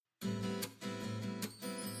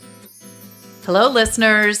Hello,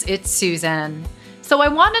 listeners. It's Susan. So I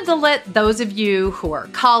wanted to let those of you who are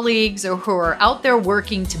colleagues or who are out there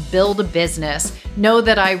working to build a business know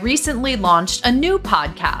that I recently launched a new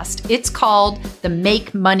podcast. It's called the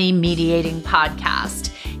Make Money Mediating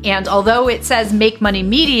Podcast. And although it says Make Money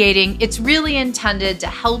Mediating, it's really intended to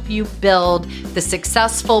help you build the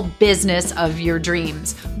successful business of your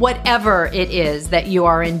dreams, whatever it is that you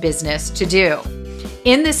are in business to do.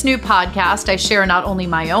 In this new podcast, I share not only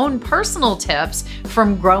my own personal tips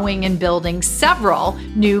from growing and building several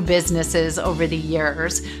new businesses over the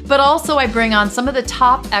years, but also I bring on some of the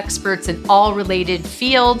top experts in all related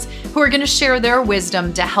fields who are going to share their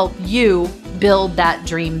wisdom to help you build that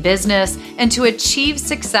dream business and to achieve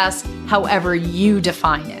success however you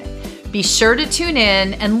define it. Be sure to tune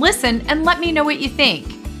in and listen and let me know what you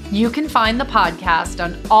think. You can find the podcast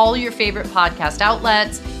on all your favorite podcast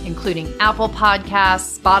outlets, including Apple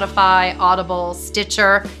Podcasts, Spotify, Audible,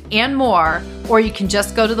 Stitcher, and more. Or you can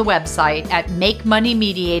just go to the website at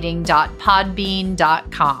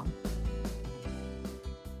makemoneymediating.podbean.com.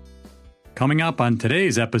 Coming up on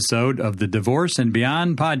today's episode of the Divorce and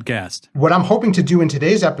Beyond podcast. What I'm hoping to do in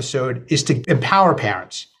today's episode is to empower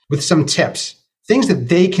parents with some tips, things that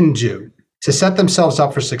they can do to set themselves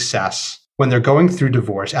up for success when they're going through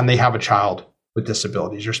divorce and they have a child with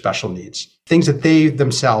disabilities or special needs. Things that they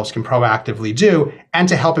themselves can proactively do and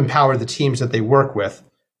to help empower the teams that they work with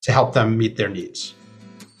to help them meet their needs.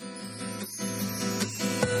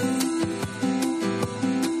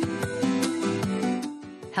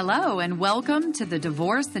 Hello, and welcome to the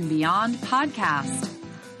Divorce and Beyond podcast.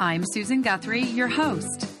 I'm Susan Guthrie, your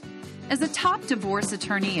host. As a top divorce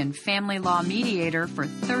attorney and family law mediator for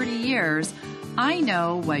 30 years, I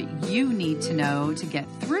know what you need to know to get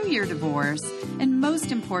through your divorce and, most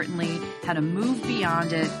importantly, how to move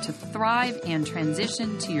beyond it to thrive and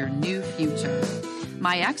transition to your new future.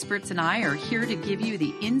 My experts and I are here to give you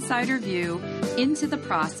the insider view into the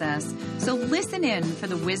process, so listen in for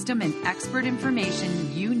the wisdom and expert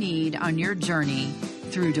information you need on your journey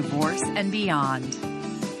through divorce and beyond.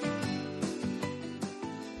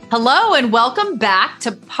 Hello, and welcome back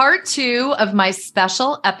to part 2 of my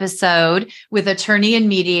special episode with attorney and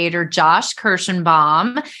mediator Josh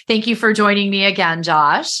Kershenbaum. Thank you for joining me again,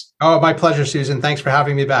 Josh. Oh, my pleasure, Susan. Thanks for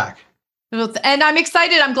having me back. And I'm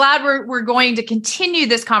excited. I'm glad we're going to continue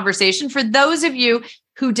this conversation. For those of you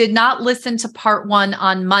who did not listen to part 1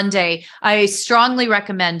 on Monday, I strongly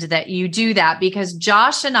recommend that you do that because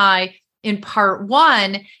Josh and I, in part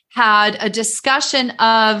 1, had a discussion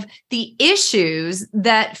of the issues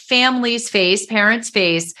that families face, parents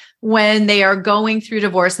face when they are going through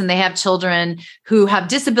divorce and they have children who have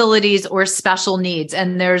disabilities or special needs.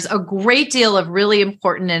 And there's a great deal of really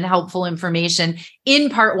important and helpful information in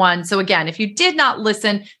part 1. So again, if you did not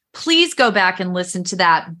listen, please go back and listen to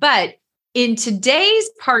that. But in today's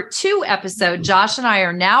part 2 episode, Josh and I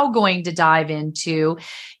are now going to dive into,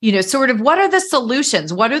 sort of what are the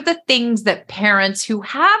solutions? What are the things that parents who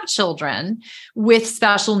have children with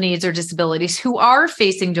special needs or disabilities who are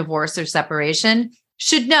facing divorce or separation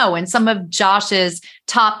should know? And some of Josh's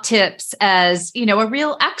top tips as, a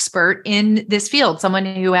real expert in this field, someone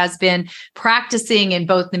who has been practicing in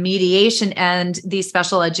both the mediation and the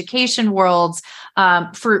special education worlds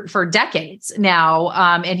for decades now.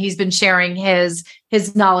 And he's been sharing his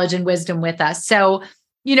knowledge and wisdom with us. So,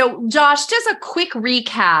 Josh, just a quick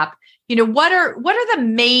recap. What are the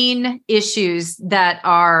main issues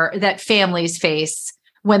that families face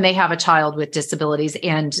when they have a child with disabilities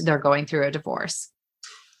and they're going through a divorce?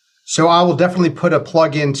 So I will definitely put a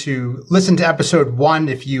plug in to listen to episode 1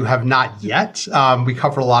 if you have not yet. We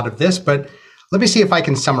cover a lot of this, but let me see if I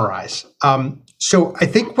can summarize. So I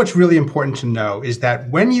think what's really important to know is that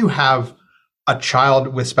when you have a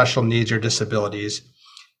child with special needs or disabilities,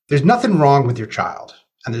 there's nothing wrong with your child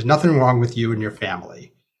and there's nothing wrong with you and your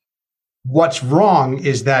family. What's wrong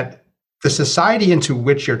is that the society into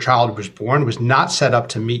which your child was born was not set up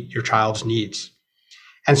to meet your child's needs.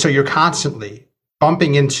 And so you're constantly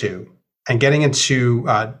bumping into and getting into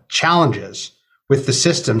challenges with the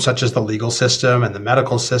system, such as the legal system and the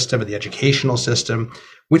medical system and the educational system,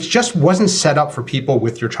 which just wasn't set up for people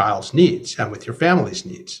with your child's needs and with your family's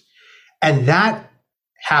needs. And that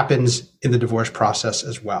happens in the divorce process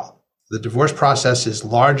as well. The divorce process is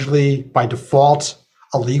largely, by default,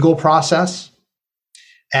 a legal process.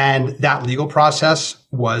 And that legal process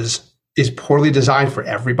is poorly designed for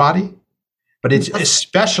everybody, but it's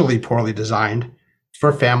especially poorly designed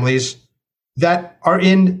for families that are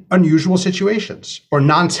in unusual situations or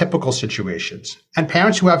non-typical situations. And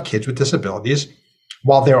parents who have kids with disabilities,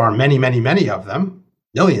 while there are many, many, many of them,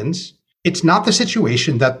 millions, it's not the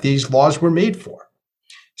situation that these laws were made for.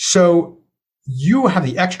 So you have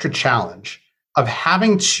the extra challenge of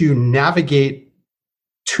having to navigate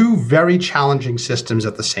two very challenging systems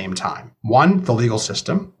at the same time. One, the legal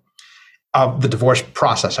system, the divorce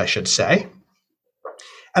process, I should say.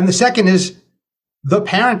 And the second is the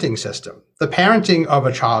parenting system, the parenting of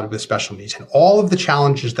a child with special needs and all of the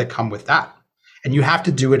challenges that come with that. And you have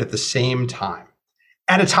to do it at the same time,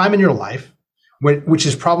 at a time in your life, which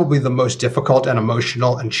is probably the most difficult and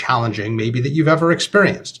emotional and challenging maybe that you've ever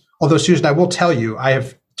experienced. Although, Susan, I will tell you, I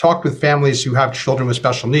have talked with families who have children with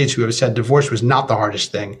special needs who have said divorce was not the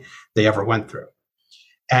hardest thing they ever went through.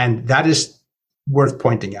 And that is worth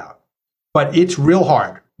pointing out. But it's real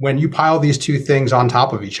hard when you pile these two things on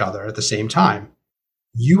top of each other at the same time.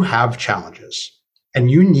 You have challenges and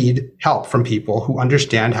you need help from people who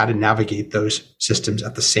understand how to navigate those systems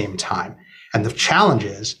at the same time. And the challenge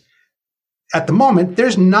is, at the moment,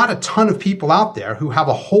 there's not a ton of people out there who have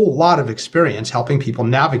a whole lot of experience helping people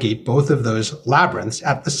navigate both of those labyrinths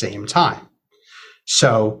at the same time.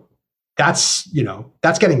 So that's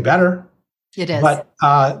getting better. It is. But,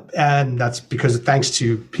 and that's because thanks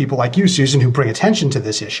to people like you, Susan, who bring attention to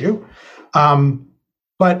this issue.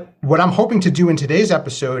 But what I'm hoping to do in today's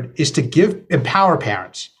episode is to empower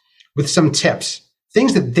parents with some tips,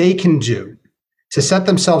 things that they can do to set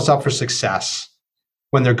themselves up for success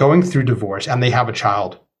when they're going through divorce and they have a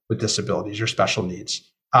child with disabilities or special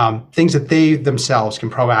needs. Things that they themselves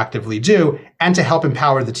can proactively do and to help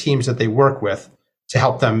empower the teams that they work with to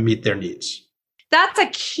help them meet their needs. That's a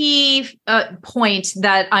key point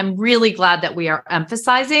that I'm really glad that we are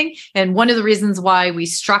emphasizing. And one of the reasons why we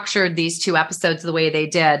structured these two episodes the way they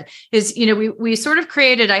did is, we sort of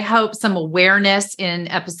created, I hope, some awareness in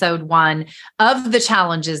episode 1 of the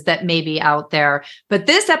challenges that may be out there. But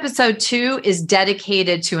this episode 2 is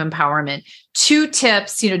dedicated to empowerment. 2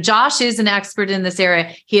 tips. Josh is an expert in this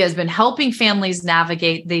area. He has been helping families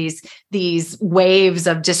navigate these waves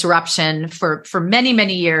of disruption for many,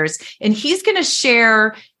 many years. And he's going to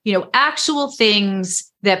share, actual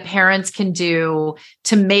things that parents can do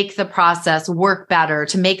to make the process work better,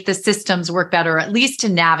 to make the systems work better, or at least to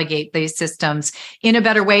navigate these systems in a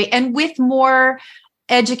better way and with more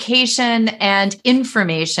education and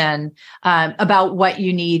information about what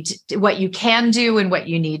you need, what you can do and what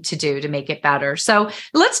you need to do to make it better. So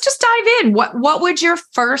let's just dive in. What would your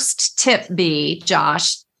first tip be,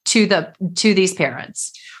 Josh, to these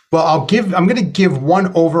parents? Well, I'm going to give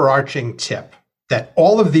one overarching tip that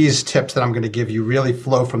all of these tips that I'm going to give you really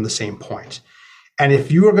flow from the same point. And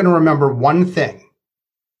if you are going to remember one thing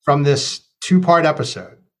from this two-part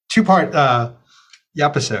episode, it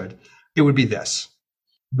would be this.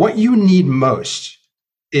 What you need most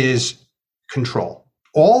is control.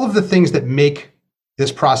 All of the things that make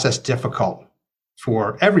this process difficult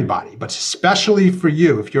for everybody, but especially for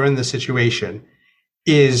you, if you're in this situation,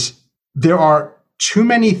 is there are too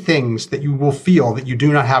many things that you will feel that you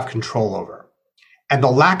do not have control over. And the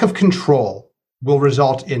lack of control will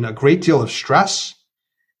result in a great deal of stress,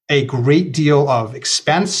 a great deal of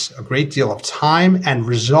expense, a great deal of time, and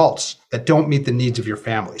results that don't meet the needs of your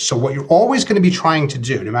family. So what you're always going to be trying to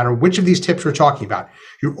do, no matter which of these tips we're talking about,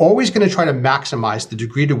 you're always going to try to maximize the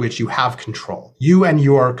degree to which you have control. You and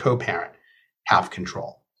your co-parent have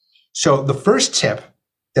control. So the first tip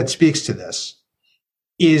that speaks to this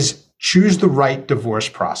is choose the right divorce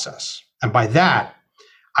process. And by that,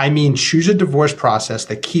 I mean choose a divorce process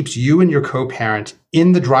that keeps you and your co-parent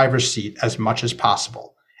in the driver's seat as much as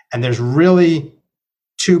possible. And there's really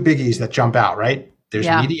 2 biggies that jump out, right? There's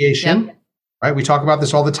mediation, right? We talk about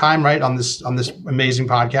this all the time, right? On this amazing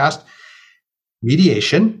podcast,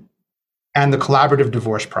 mediation and the collaborative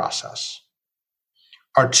divorce process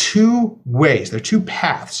are 2 ways. They're 2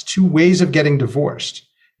 paths, 2 ways of getting divorced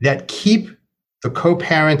that keep the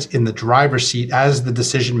co-parents in the driver's seat as the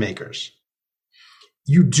decision makers.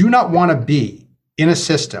 You do not want to be in a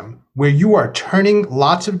system where you are turning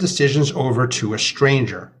lots of decisions over to a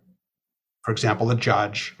stranger, for example, a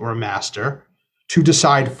judge or a master, to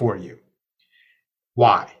decide for you.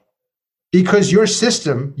 Why? Because your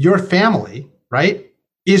system, your family, right,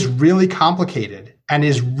 is really complicated and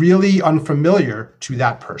is really unfamiliar to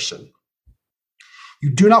that person.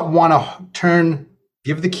 You do not want to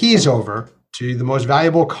give the keys over to the most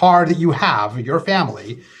valuable car that you have, your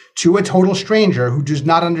family, to a total stranger who does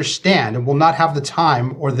not understand and will not have the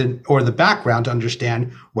time or the background to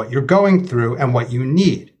understand what you're going through and what you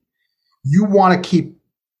need. You want to keep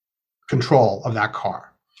control of that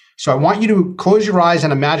car. So I want you to close your eyes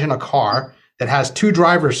and imagine a car that has 2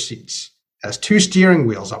 driver's seats, has 2 steering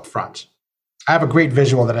wheels up front. I have a great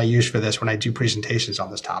visual that I use for this when I do presentations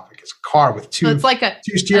on this topic. It's a car with 2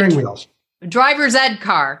 steering wheels. Driver's ed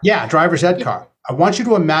car. Yeah, driver's ed car. I want you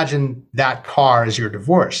to imagine that car as your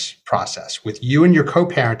divorce process with you and your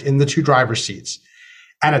co-parent in the two driver's seats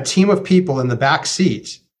and a team of people in the back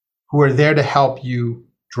seat who are there to help you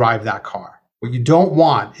drive that car. What you don't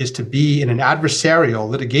want is to be in an adversarial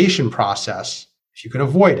litigation process, if you can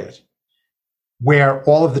avoid it, where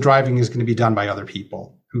all of the driving is going to be done by other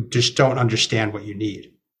people who just don't understand what you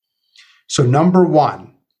need. So number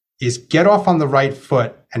one is get off on the right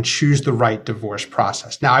foot and choose the right divorce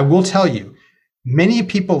process. Now, I will tell you, many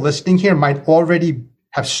people listening here might already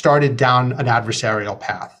have started down an adversarial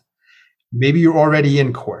path. Maybe you're already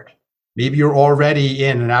in court. Maybe you're already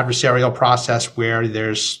in an adversarial process where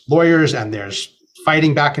there's lawyers and there's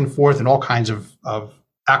fighting back and forth and all kinds of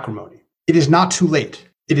acrimony. It is not too late.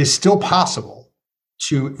 It is still possible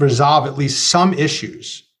to resolve at least some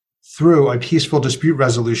issues through a peaceful dispute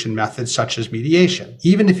resolution method such as mediation,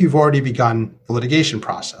 even if you've already begun the litigation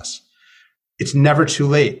process. It's never too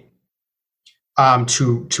late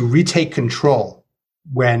to retake control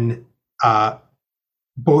when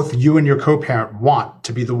both you and your co-parent want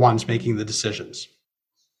to be the ones making the decisions.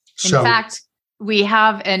 In fact, we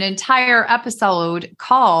have an entire episode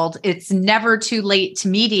called "It's Never Too Late to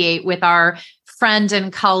Mediate" with our friend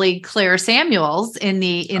and colleague Claire Samuels in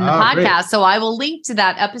the podcast. Great. So I will link to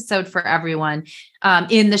that episode for everyone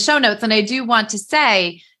in the show notes. And I do want to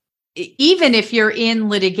say, even if you're in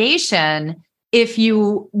litigation, if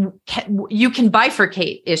you can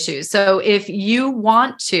bifurcate issues. So if you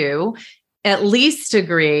want to at least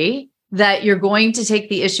agree that you're going to take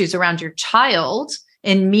the issues around your child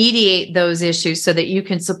and mediate those issues so that you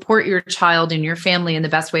can support your child and your family in the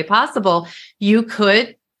best way possible, you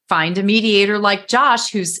could find a mediator like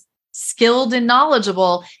Josh, who's skilled and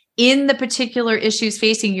knowledgeable in the particular issues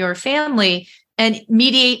facing your family, and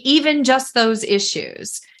mediate even just those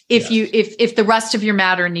issues if the rest of your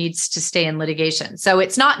matter needs to stay in litigation. So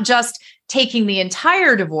it's not just taking the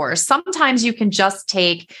entire divorce. Sometimes you can just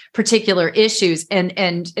take particular issues. And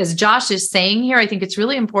as Josh is saying here, I think it's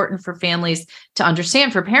really important for families to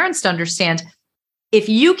understand, for parents to understand, if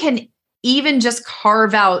you can even just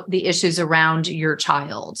carve out the issues around your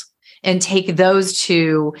child and take those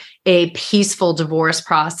to a peaceful divorce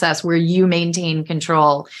process where you maintain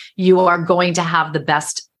control, you are going to have the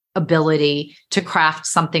best ability to craft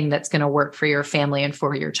something that's going to work for your family and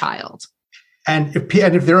for your child. And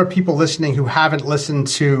if there are people listening who haven't listened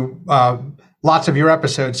to lots of your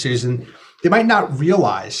episodes, Susan, they might not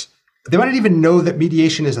realize, they might not even know that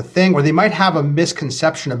mediation is a thing, or they might have a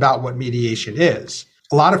misconception about what mediation is.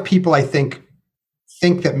 A lot of people, I think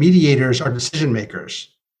that mediators are decision makers,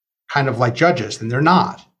 kind of like judges, and they're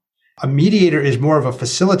not. A mediator is more of a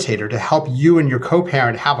facilitator to help you and your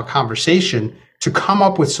co-parent have a conversation to come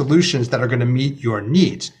up with solutions that are going to meet your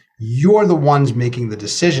needs. You're the ones making the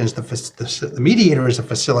decisions. The mediator is a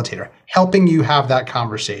facilitator, helping you have that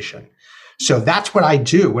conversation. So that's what I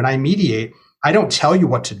do when I mediate. I don't tell you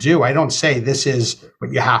what to do. I don't say this is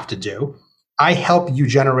what you have to do. I help you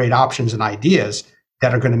generate options and ideas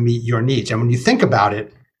that are going to meet your needs. And when you think about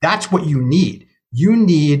it, that's what you need. You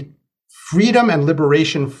need freedom and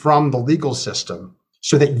liberation from the legal system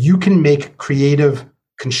so that you can make creative,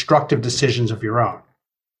 constructive decisions of your own.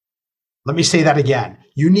 Let me say that again.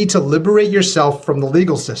 You need to liberate yourself from the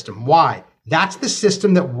legal system. Why? That's the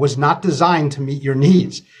system that was not designed to meet your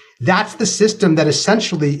needs. That's the system that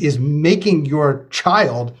essentially is making your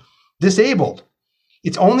child disabled.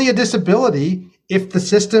 It's only a disability if the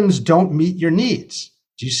systems don't meet your needs.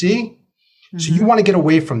 Do you see? Mm-hmm. So you want to get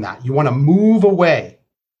away from that. You want to move away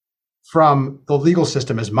from the legal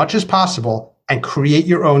system as much as possible and create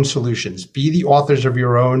your own solutions. Be the authors of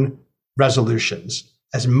your own resolutions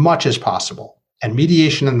as much as possible. And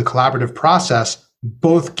mediation and the collaborative process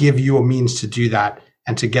both give you a means to do that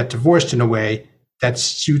and to get divorced in a way that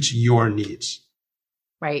suits your needs.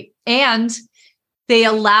 Right. And they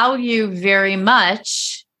allow you very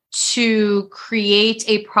much to create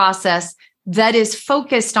a process that is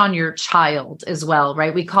focused on your child as well,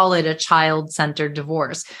 right? We call it a child-centered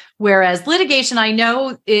divorce. Whereas litigation, I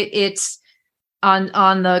know it's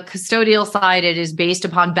on the custodial side, it is based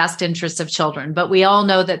upon best interests of children, but we all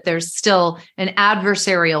know that there's still an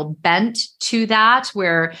adversarial bent to that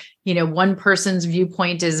where, one person's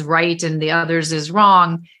viewpoint is right and the other's is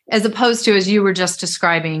wrong, as opposed to, as you were just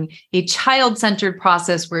describing, a child-centered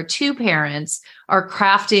process where two parents are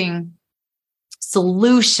crafting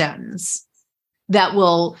solutions that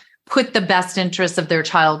will put the best interests of their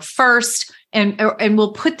child first and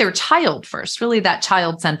will put their child first, really that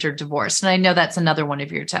child-centered divorce. And I know that's another one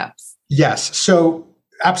of your tips. Yes. So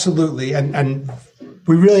absolutely. And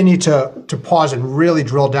we really need to pause and really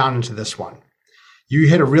drill down into this one. You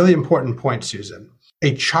hit a really important point, Susan.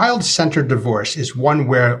 A child-centered divorce is one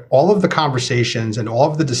where all of the conversations and all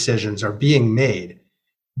of the decisions are being made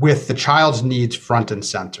with the child's needs front and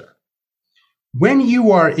center. When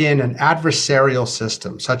you are in an adversarial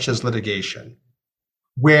system, such as litigation,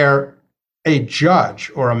 where a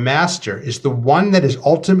judge or a master is the one that is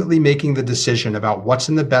ultimately making the decision about what's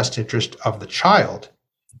in the best interest of the child,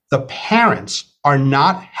 the parents are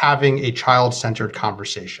not having a child-centered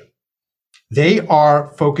conversation. They are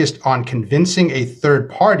focused on convincing a third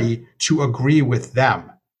party to agree with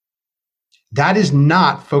them. That is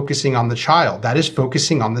not focusing on the child. That is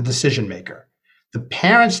focusing on the decision maker. The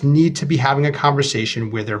parents need to be having a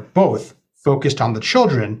conversation where they're both focused on the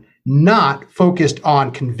children, not focused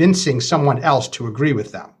on convincing someone else to agree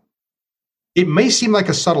with them. It may seem like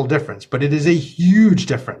a subtle difference, but it is a huge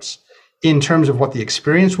difference in terms of what the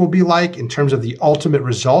experience will be like, in terms of the ultimate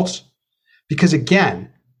results. Because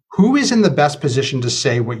again, who is in the best position to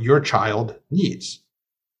say what your child needs?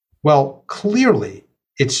 Well, clearly,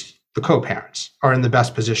 it's the co-parents are in the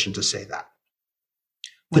best position to say that.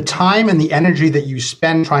 The time and the energy that you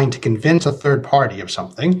spend trying to convince a third party of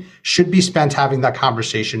something should be spent having that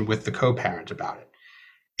conversation with the co-parent about it.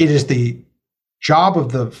 It is the job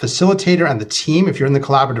of the facilitator and the team, if you're in the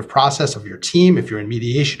collaborative process of your team, if you're in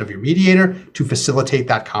mediation of your mediator, to facilitate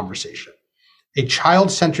that conversation. A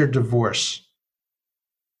child-centered divorce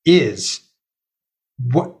is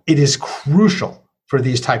crucial for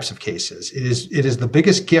these types of cases. It is the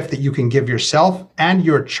biggest gift that you can give yourself and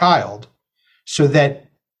your child so that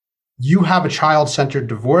you have a child-centered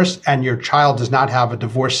divorce and your child does not have a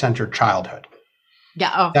divorce-centered childhood.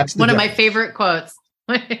 Yeah. Oh, that's one of my favorite quotes.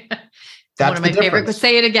 One of my favorite quotes.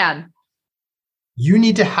 Say it again. You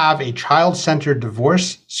need to have a child-centered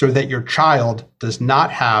divorce so that your child does not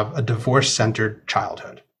have a divorce-centered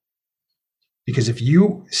childhood. Because if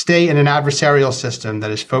you stay in an adversarial system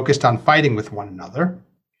that is focused on fighting with one another,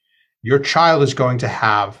 your child is going to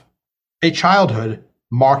have a childhood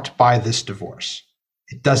marked by this divorce.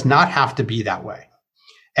 It does not have to be that way.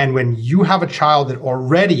 And when you have a child that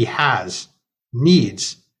already has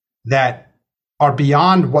needs that are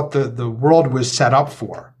beyond what the world was set up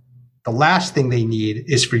for, the last thing they need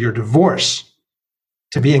is for your divorce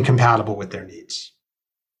to be incompatible with their needs.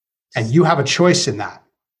 And you have a choice in that.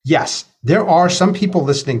 Yes, there are some people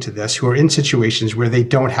listening to this who are in situations where they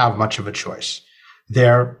don't have much of a choice.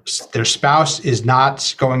 Their spouse is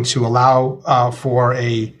not going to allow for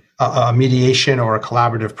a mediation or a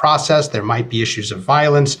collaborative process. There might be issues of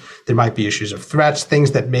violence. There might be issues of threats,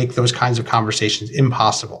 things that make those kinds of conversations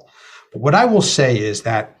impossible. But what I will say is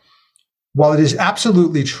that while it is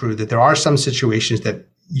absolutely true that there are some situations that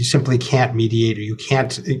you simply can't mediate or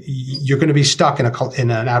you're going to be stuck in an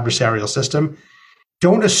adversarial system,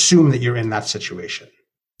 don't assume that you're in that situation.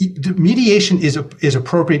 Mediation is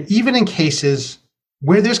appropriate even in cases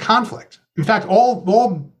where there's conflict. In fact,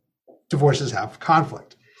 all divorces have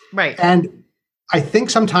conflict. Right. And I think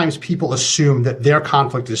sometimes people assume that their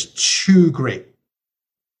conflict is too great.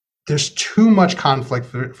 There's too much conflict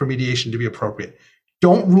for mediation to be appropriate.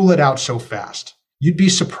 Don't rule it out so fast. You'd be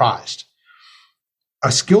surprised.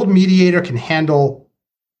 A skilled mediator can handle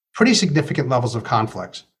pretty significant levels of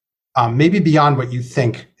conflict, maybe beyond what you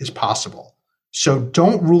think is possible. So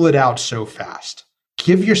don't rule it out so fast.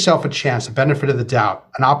 Give yourself a chance, a benefit of the doubt,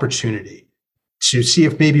 an opportunity to see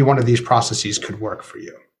if maybe one of these processes could work for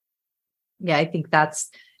you. Yeah, I think that's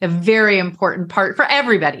a very important part for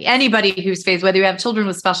everybody, anybody who's faced, whether you have children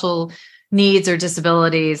with special needs or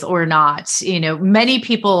disabilities or not. Many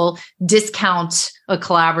people discount a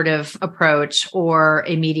collaborative approach or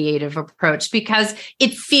a mediative approach because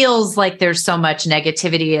it feels like there's so much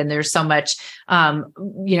negativity and there's so much,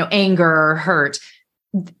 anger or hurt.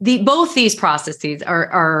 Both these processes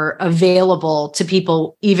are available to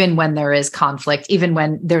people, even when there is conflict, even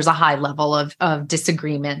when there's a high level of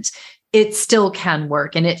disagreement. It still can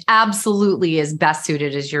work. And it absolutely is best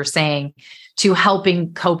suited, as you're saying, to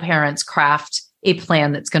helping co-parents craft a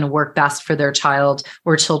plan that's going to work best for their child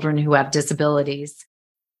or children who have disabilities.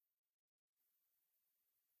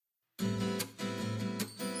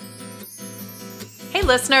 Hey,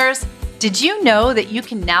 listeners, did you know that you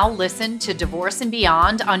can now listen to Divorce and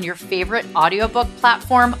Beyond on your favorite audiobook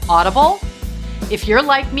platform, Audible? If you're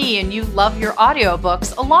like me and you love your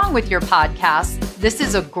audiobooks along with your podcasts, this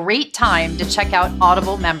is a great time to check out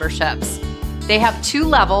Audible memberships. They have 2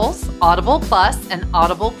 levels, Audible Plus and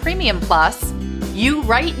Audible Premium Plus. You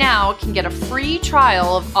right now can get a free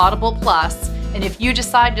trial of Audible Plus, and if you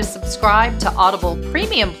decide to subscribe to Audible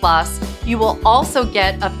Premium Plus, you will also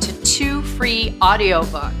get up to 2 free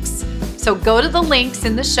audiobooks. So go to the links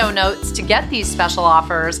in the show notes to get these special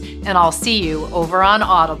offers, and I'll see you over on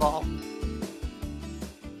Audible.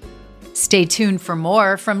 Stay tuned for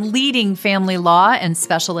more from leading family law and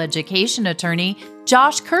special education attorney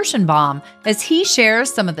Josh Kershenbaum as he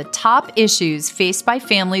shares some of the top issues faced by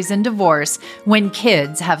families in divorce when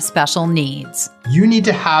kids have special needs. You need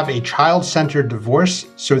to have a child-centered divorce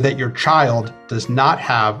so that your child does not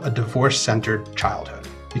have a divorce-centered childhood.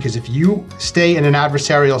 Because if you stay in an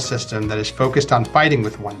adversarial system that is focused on fighting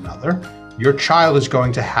with one another, your child is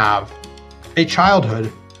going to have a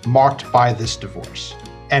childhood marked by this divorce.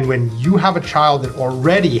 And when you have a child that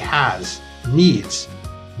already has needs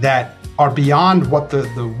that are beyond what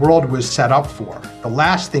the world was set up for, the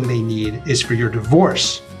last thing they need is for your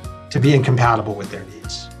divorce to be incompatible with their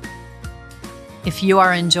needs. If you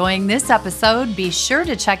are enjoying this episode, be sure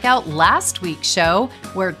to check out last week's show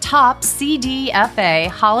where top CDFA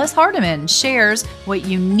Hollis Hardiman shares what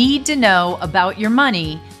you need to know about your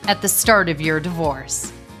money at the start of your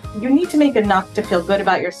divorce. You need to make enough to feel good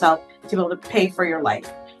about yourself to be able to pay for your life.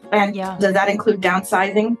 And does that include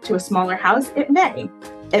downsizing to a smaller house? It may.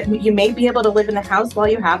 You may be able to live in the house while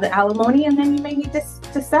you have the alimony, and then you may need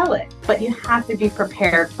to sell it. But you have to be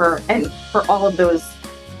prepared for all of those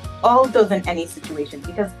in any situation,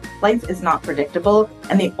 because life is not predictable,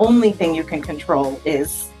 and the only thing you can control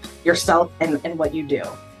is yourself and what you do.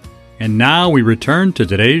 And now we return to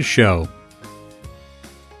today's show.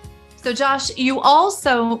 So Josh, you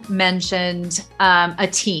also mentioned a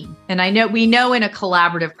team. And we know in a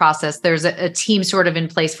collaborative process, there's a team sort of in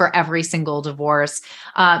place for every single divorce.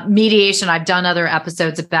 Mediation, I've done other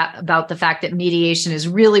episodes about the fact that mediation is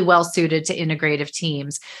really well suited to integrative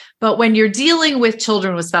teams. But when you're dealing with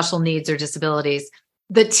children with special needs or disabilities,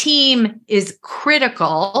 the team is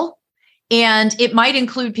critical. And it might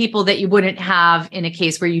include people that you wouldn't have in a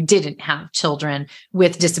case where you didn't have children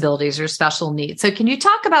with disabilities or special needs. So can you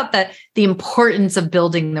talk about the importance of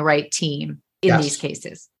building the right team in these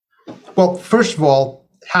cases? Well, first of all,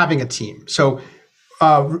 having a team. So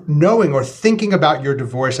knowing or thinking about your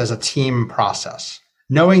divorce as a team process,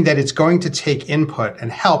 knowing that it's going to take input and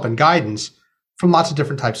help and guidance from lots of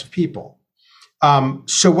different types of people.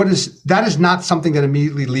 So that is not something that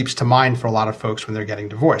immediately leaps to mind for a lot of folks when they're getting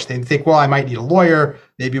divorced. They think, well, I might need a lawyer,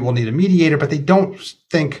 maybe we'll need a mediator, but they don't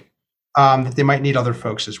think that they might need other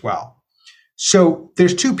folks as well. So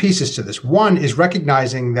there's two pieces to this. One is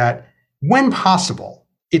recognizing that when possible,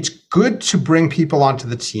 it's good to bring people onto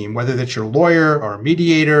the team, whether that's your lawyer or a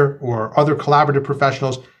mediator or other collaborative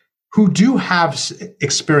professionals who do have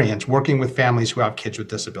experience working with families who have kids with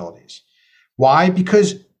disabilities. Why?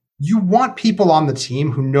 Because you want people on the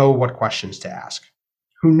team who know what questions to ask,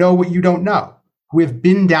 who know what you don't know, who have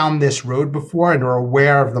been down this road before and are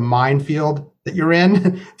aware of the minefield that you're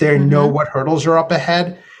in. They know what hurdles are up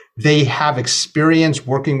ahead. They have experience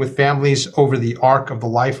working with families over the arc of the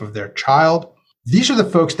life of their child. These are the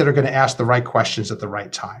folks that are going to ask the right questions at the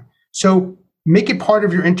right time. So make it part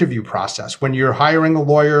of your interview process when you're hiring a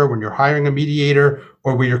lawyer, when you're hiring a mediator,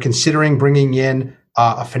 or when you're considering bringing in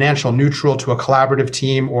a financial neutral to a collaborative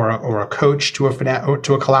team or a coach to a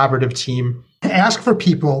collaborative team. Ask for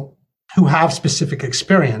people who have specific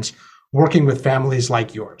experience working with families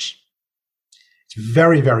like yours. It's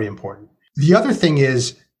very, very important. The other thing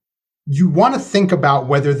is you want to think about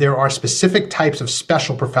whether there are specific types of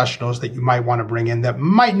special professionals that you might want to bring in that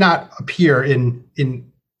might not appear in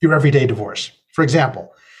your everyday divorce. For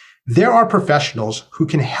example, there are professionals who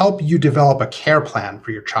can help you develop a care plan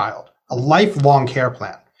for your child, a lifelong care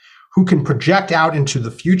plan, who can project out into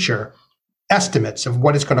the future estimates of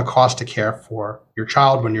what it's going to cost to care for your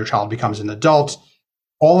child when your child becomes an adult,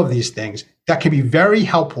 all of these things that can be very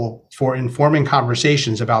helpful for informing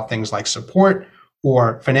conversations about things like support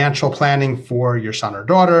or financial planning for your son or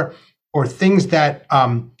daughter, or things that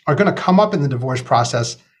are going to come up in the divorce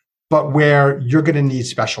process, but where you're going to need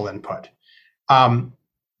special input.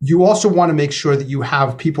 You also want to make sure that you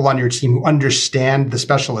have people on your team who understand the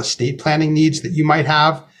special estate planning needs that you might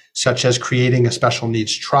have, such as creating a special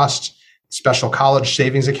needs trust, special college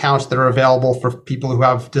savings accounts that are available for people who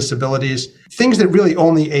have disabilities, things that really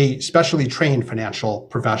only a specially trained financial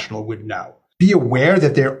professional would know. Be aware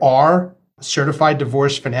that there are certified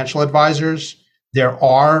divorce financial advisors. There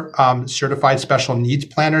are certified special needs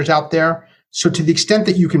planners out there. So to the extent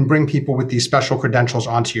that you can bring people with these special credentials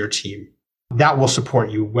onto your team, that will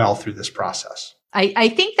support you well through this process. I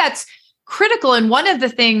think that's critical. And one of the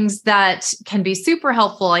things that can be super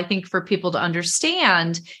helpful, I think, for people to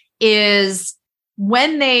understand is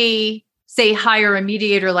when they say hire a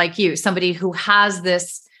mediator like you, somebody who has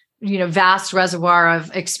this vast reservoir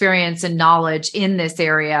of experience and knowledge in this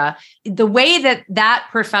area. The way that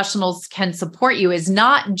professionals can support you is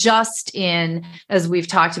not just in, as we've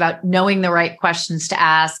talked about, knowing the right questions to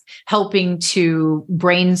ask, helping to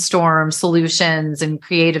brainstorm solutions and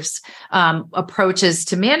creative approaches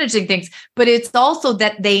to managing things, but it's also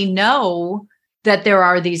that they know that there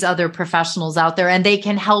are these other professionals out there and they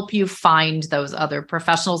can help you find those other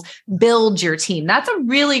professionals, build your team. That's a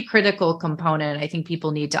really critical component I think people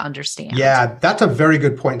need to understand. Yeah, that's a very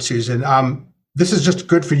good point, Susan. This is just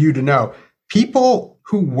good for you to know. People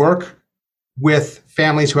who work with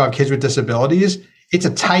families who have kids with disabilities, it's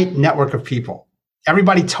a tight network of people.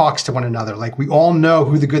 Everybody talks to one another. Like, we all know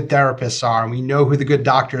who the good therapists are and we know who the good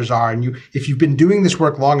doctors are. And if you've been doing this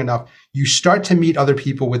work long enough, you start to meet other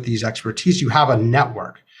people with these expertise. You have a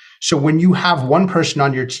network. So when you have one person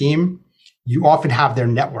on your team, you often have their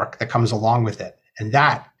network that comes along with it. And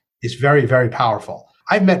that is very, very powerful.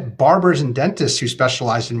 I've met barbers and dentists who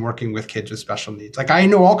specialize in working with kids with special needs. Like, I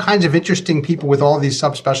know all kinds of interesting people with all these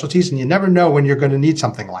subspecialties, and you never know when you're going to need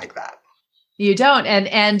something like that. You don't.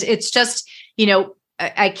 And it's just,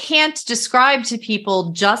 I can't describe to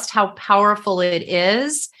people just how powerful it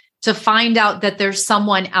is to find out that there's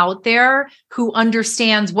someone out there who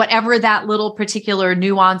understands whatever that little particular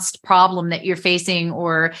nuanced problem that you're facing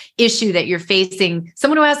or issue that you're facing,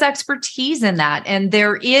 someone who has expertise in that. And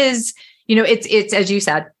there is, it's as you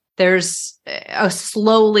said, there's a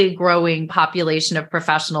slowly growing population of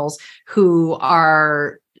professionals who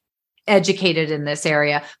are educated in this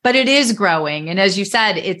area, but it is growing. And as you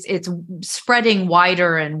said, it's spreading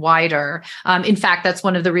wider and wider. In fact, that's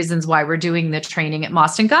one of the reasons why we're doing the training at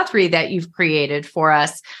Moss & Guthrie that you've created for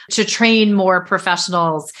us to train more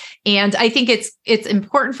professionals. And I think it's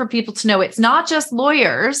important for people to know it's not just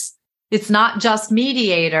lawyers, it's not just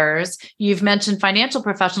mediators. You've mentioned financial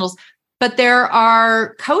professionals, but there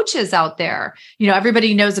are coaches out there.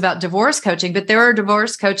 Everybody knows about divorce coaching, but there are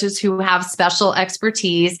divorce coaches who have special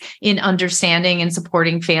expertise in understanding and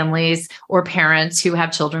supporting families or parents who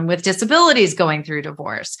have children with disabilities going through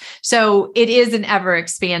divorce. So it is an ever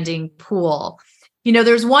expanding pool.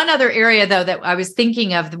 There's one other area, though, that I was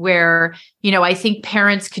thinking of where, I think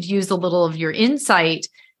parents could use a little of your insight,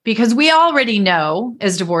 because we already know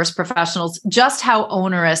as divorce professionals just how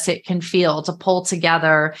onerous it can feel to pull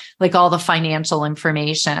together like all the financial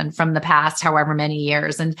information from the past, however many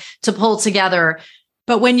years, and to pull together.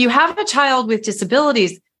 But when you have a child with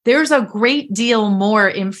disabilities, there's a great deal more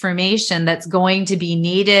information that's going to be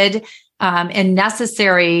needed and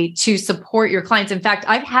necessary to support your clients. In fact,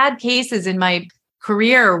 I've had cases in my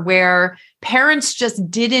career where parents just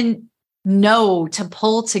didn't know to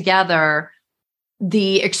pull together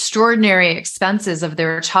the extraordinary expenses of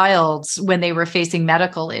their child when they were facing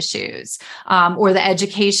medical issues or the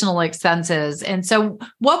educational expenses. And so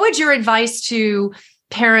what would your advice to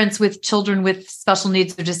parents with children with special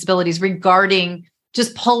needs or disabilities regarding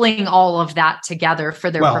just pulling all of that together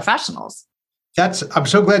for their professionals? I'm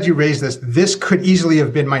so glad you raised this. This could easily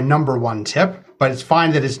have been my number one tip, but it's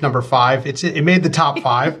fine that it's number 5. It made the top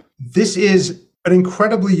 5. This is an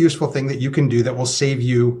incredibly useful thing that you can do that will save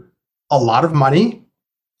you a lot of money,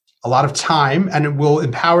 a lot of time, and it will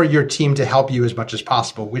empower your team to help you as much as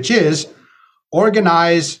possible, which is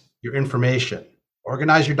organize your information,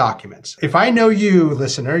 organize your documents. If I know you,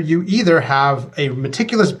 listener, you either have a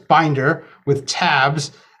meticulous binder with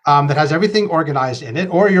tabs that has everything organized in it,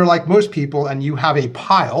 or you're like most people and you have a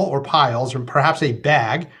pile or piles, or perhaps a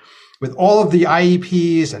bag with all of the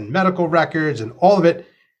IEPs and medical records and all of it.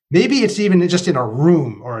 Maybe it's even just in a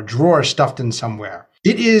room or a drawer stuffed in somewhere.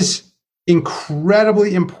 It is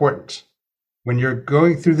incredibly important when you're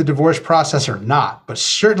going through the divorce process, or not, but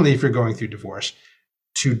certainly if you're going through divorce,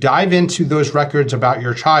 to dive into those records about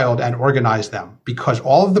your child and organize them, because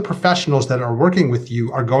all of the professionals that are working with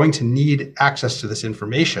you are going to need access to this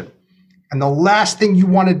information. And the last thing you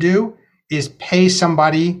want to do is pay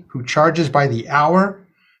somebody who charges by the hour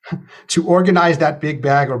to organize that big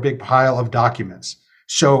bag or big pile of documents.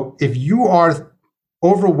 So if you are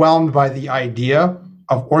overwhelmed by the idea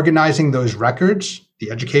of organizing those records,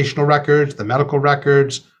 the educational records, the medical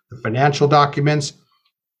records, the financial documents,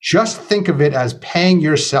 just think of it as paying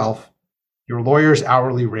yourself your lawyer's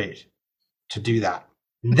hourly rate to do that.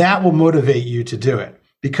 That will motivate you to do it,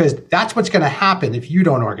 because that's what's going to happen if you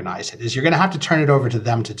don't organize it, is you're going to have to turn it over to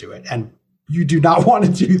them to do it. And you do not want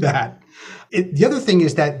to do that. The other thing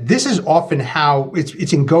is that this is often how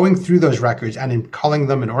it's in going through those records and in culling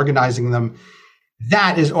them and organizing them.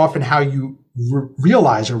 That is often how you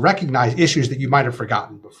realize or recognize issues that you might have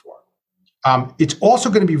forgotten before. It's also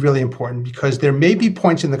going to be really important because there may be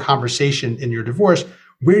points in the conversation in your divorce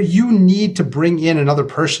where you need to bring in another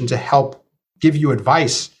person to help give you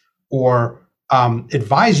advice or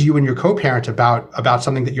advise you and your co-parent about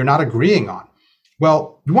something that you're not agreeing on.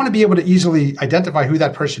 Well, you want to be able to easily identify who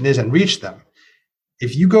that person is and reach them.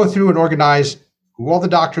 If you go through and organize who all the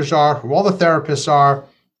doctors are, who all the therapists are,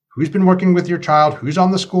 who's been working with your child, who's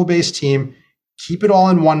on the school-based team, keep it all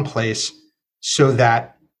in one place so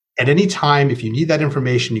that at any time, if you need that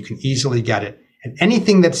information, you can easily get it. And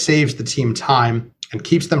anything that saves the team time and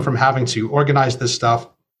keeps them from having to organize this stuff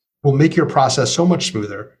will make your process so much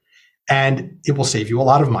smoother. And it will save you a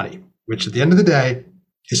lot of money, which at the end of the day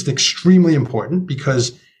is extremely important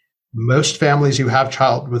because most families who have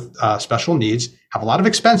child with special needs have a lot of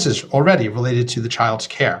expenses already related to the child's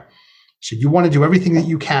care. So you want to do everything that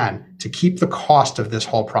you can to keep the cost of this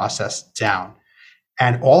whole process down.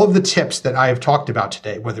 And all of the tips that I have talked about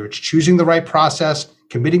today, whether it's choosing the right process,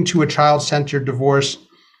 committing to a child-centered divorce,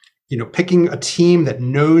 picking a team that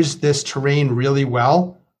knows this terrain really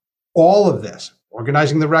well, all of this,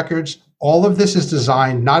 organizing the records, all of this is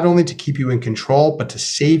designed not only to keep you in control, but to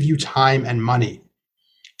save you time and money,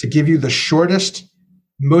 to give you the shortest,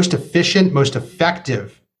 most efficient, most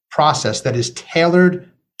effective process that is tailored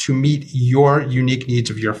to meet your unique needs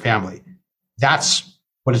of your family. That's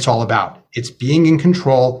what it's all about. It's being in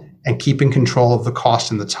control and keeping control of the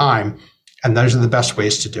cost and the time. And those are the best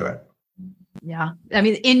ways to do it. Yeah. I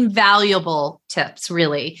mean, invaluable tips,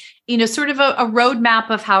 really. Sort of a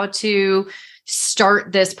roadmap of how to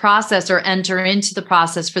start this process or enter into the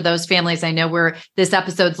process for those families. I know this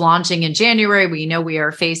episode's launching in January. We know we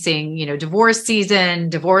are facing, divorce season,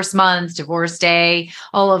 divorce month, divorce day,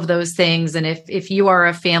 all of those things. And if you are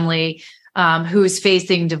a family who's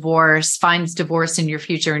facing divorce, finds divorce in your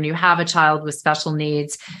future, and you have a child with special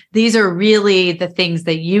needs, these are really the things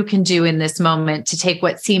that you can do in this moment to take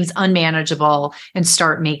what seems unmanageable and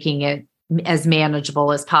start making it as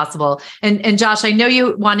manageable as possible. And Josh, I know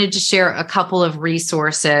you wanted to share a couple of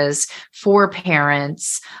resources for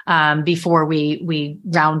parents before we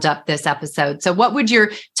round up this episode. So what would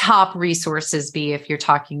your top resources be if you're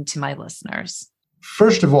talking to my listeners?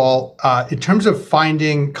 First of all, in terms of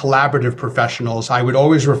finding collaborative professionals, I would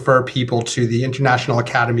always refer people to the International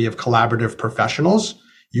Academy of Collaborative Professionals.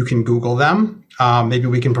 You can Google them. Maybe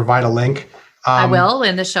we can provide a link. I will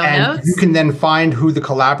in the show notes. You can then find who the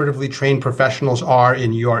collaboratively trained professionals are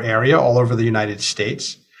in your area all over the United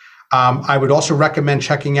States. I would also recommend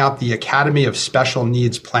checking out the Academy of Special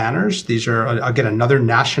Needs Planners. These are, again, another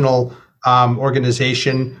national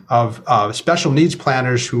organization of special needs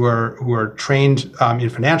planners who are trained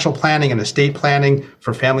in financial planning and estate planning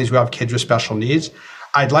for families who have kids with special needs.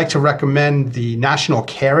 I'd like to recommend the National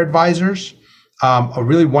Care Advisors, a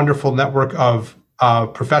really wonderful network of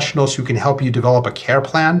professionals who can help you develop a care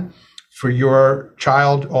plan for your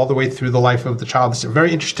child all the way through the life of the child. It's a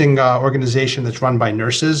very interesting organization that's run by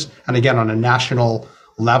nurses, and again, on a national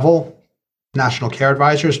level, National Care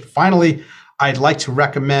Advisors. Finally, I'd like to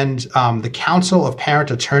recommend the Council of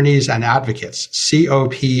Parent Attorneys and Advocates,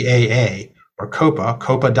 COPAA, or COPA,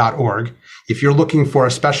 copa.org. If you're looking for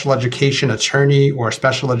a special education attorney or a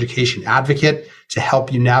special education advocate to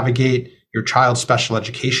help you navigate your child's special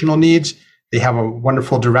educational needs, they have a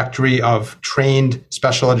wonderful directory of trained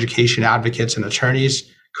special education advocates and attorneys,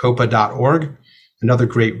 copa.org, another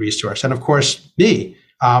great resource. And of course, me.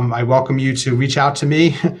 I welcome you to reach out to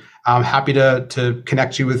me. I'm happy to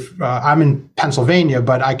connect you with, I'm in Pennsylvania,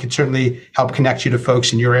 but I could certainly help connect you to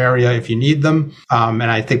folks in your area if you need them. And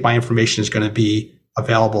I think my information is going to be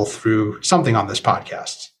available through something on this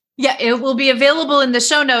podcast. Yeah, it will be available in the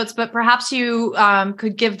show notes, but perhaps you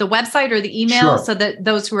could give the website or the email so that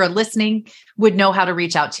those who are listening would know how to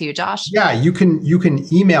reach out to you, Josh. Yeah, you can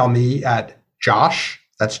email me at Josh,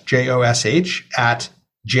 that's JOSH, at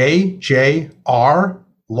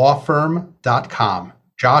jjrlawfirm.com.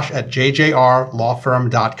 Josh at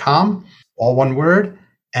jjrlawfirm.com, all one word.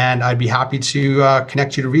 And I'd be happy to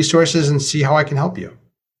connect you to resources and see how I can help you.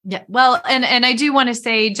 Yeah. Well, and I do want to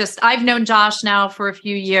say I've known Josh now for a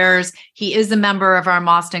few years. He is a member of our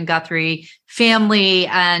Most and Guthrie family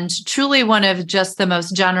and truly one of just the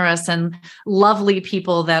most generous and lovely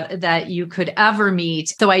people that you could ever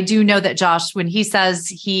meet. So I do know that Josh, when he says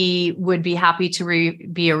he would be happy to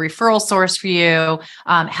be a referral source for you,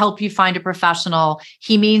 help you find a professional,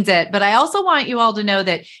 he means it. But I also want you all to know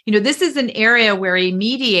that, this is an area where a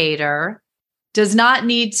mediator does not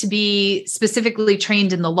need to be specifically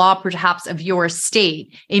trained in the law, perhaps, of your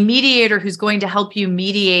state. A mediator who's going to help you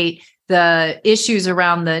mediate the issues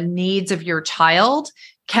around the needs of your child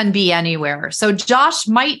can be anywhere. So Josh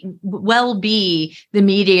might well be the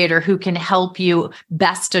mediator who can help you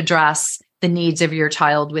best address the needs of your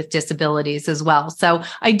child with disabilities as well. So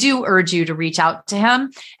I do urge you to reach out to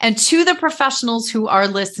him. And to the professionals who are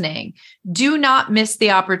listening, do not miss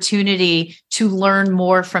the opportunity to learn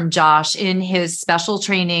more from Josh in his special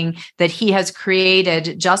training that he has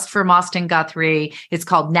created just for Most and Guthrie. It's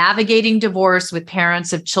called Navigating Divorce with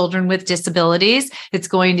Parents of Children with Disabilities. It's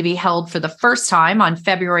going to be held for the first time on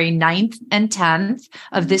February 9th and 10th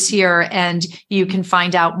of this year. And you can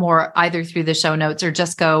find out more either through the show notes or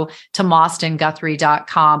just go to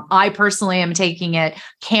mostandguthrie.com. I personally am taking it.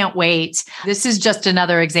 Can't wait. This is just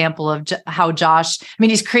another example of how Josh,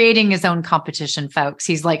 he's creating his own competition, folks.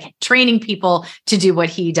 He's like training people to do what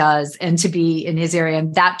he does and to be in his area.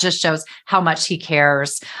 And that just shows how much he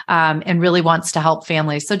cares and really wants to help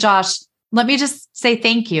families. So Josh, let me just say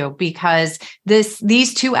thank you, because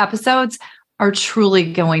these 2 episodes are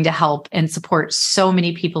truly going to help and support so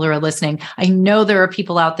many people who are listening. I know there are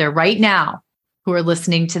people out there right now who are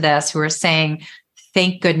listening to this, who are saying,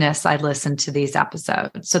 thank goodness I listened to these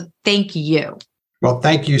episodes. So thank you. Well,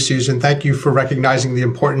 thank you, Susan. Thank you for recognizing the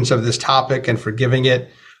importance of this topic and for giving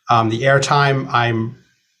it the airtime. I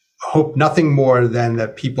hope nothing more than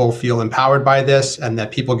that people feel empowered by this and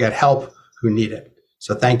that people get help who need it.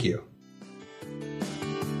 So thank you.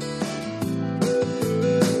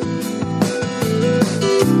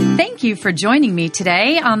 Thank you for joining me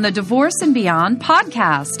today on the Divorce and Beyond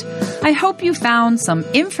podcast. I hope you found some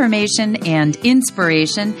information and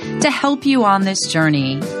inspiration to help you on this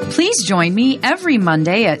journey. Please join me every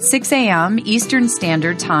Monday at 6 a.m. Eastern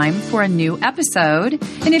Standard Time for a new episode.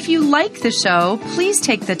 And if you like the show, please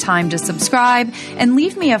take the time to subscribe and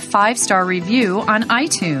leave me a 5-star review on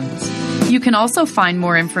iTunes. You can also find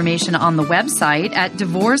more information on the website at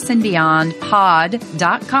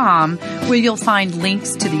divorceandbeyondpod.com, where you'll find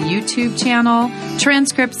links to the YouTube channel,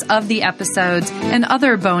 transcripts of the episodes, and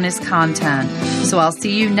other bonus content. So I'll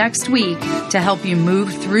see you next week to help you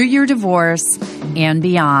move through your divorce and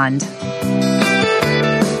beyond.